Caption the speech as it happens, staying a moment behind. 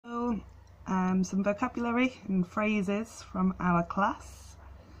some vocabulary and phrases from our class.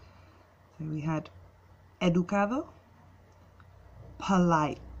 So we had educado,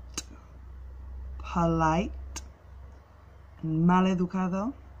 polite, polite, and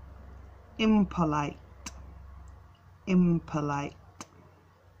maleducado, impolite, impolite.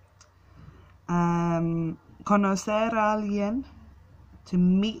 Conocer a alguien, to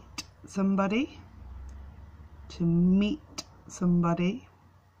meet somebody, to meet somebody.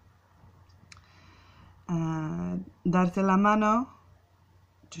 Darte la mano,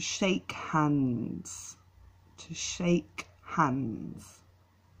 to shake hands, to shake hands.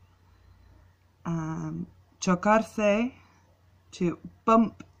 Chocarse, to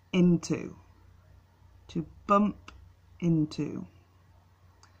bump into, to bump into.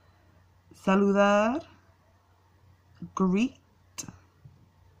 Saludar, greet,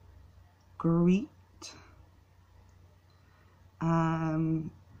 greet.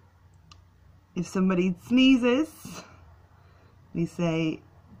 If somebody sneezes, we say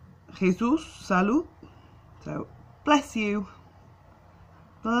Jesus, salud. So bless you,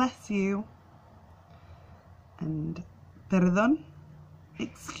 bless you. And perdón,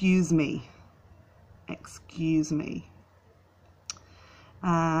 excuse me, excuse me.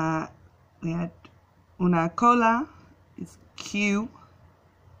 We had una cola is queue,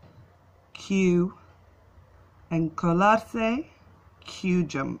 queue, and colarse, queue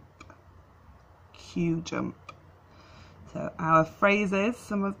jump, queue jump. So our phrases,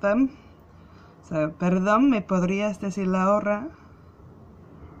 some of them. So, perdón, ¿me podrías decir la hora?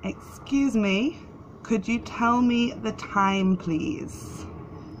 Excuse me, could you tell me the time, please?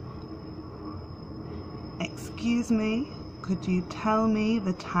 Excuse me, could you tell me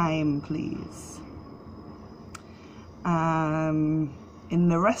the time, please? In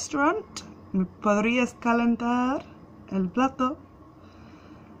the restaurant, ¿me podrías calentar el plato?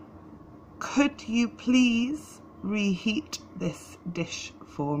 Could you please reheat this dish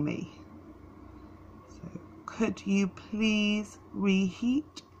for me? So, could you please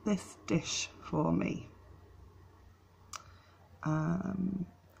reheat this dish for me?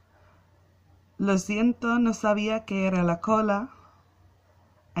 Lo siento, no sabía que era la cola.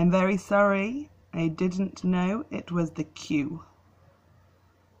 I'm very sorry, I didn't know it was the queue.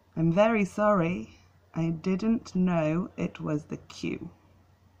 I'm very sorry, I didn't know it was the queue.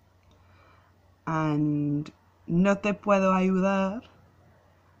 And no te puedo ayudar.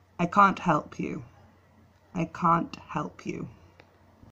 I can't help you. I can't help you.